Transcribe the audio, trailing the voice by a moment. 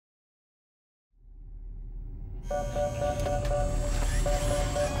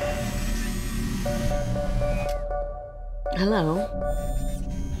Hello.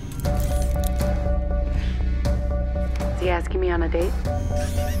 Is he asking me on a date?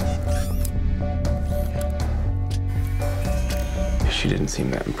 She didn't seem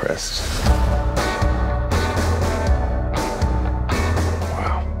that impressed.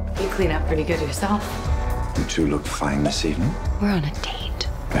 Wow. You clean up pretty good yourself. You two look fine this evening. We're on a date.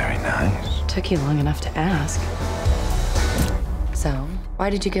 Very nice. Took you long enough to ask. So,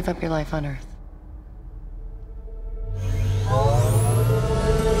 why did you give up your life on Earth?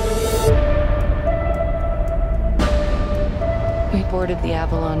 We boarded the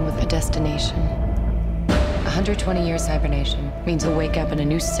Avalon with a destination. 120 years hibernation means we'll wake up in a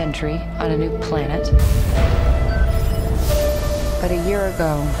new century on a new planet. But a year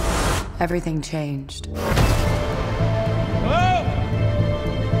ago, everything changed. Hello?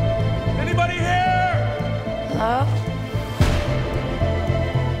 Anybody here? Hello?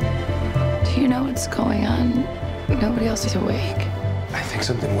 Do you know what's going on? Nobody else is awake. I think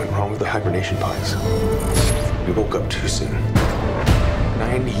something went wrong with the hibernation pods. We woke up too soon.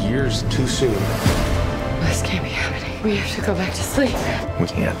 90 years too soon. This can't be happening. We have to go back to sleep. We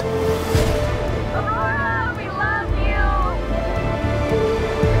can't. Aurora, we love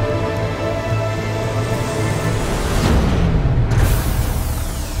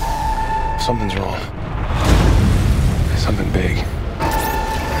you! Something's wrong. Something big.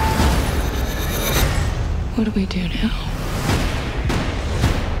 What do we do now?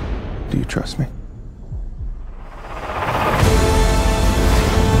 Do you trust me?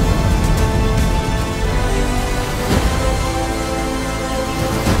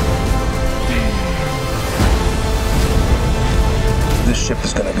 This ship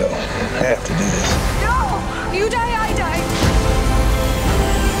is gonna go. I have to do this. No! You die, I die!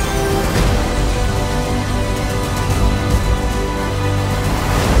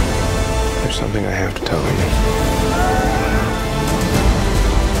 There's something I have to tell you.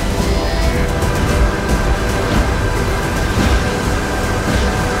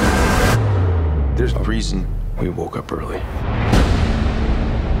 There's a reason we woke up early.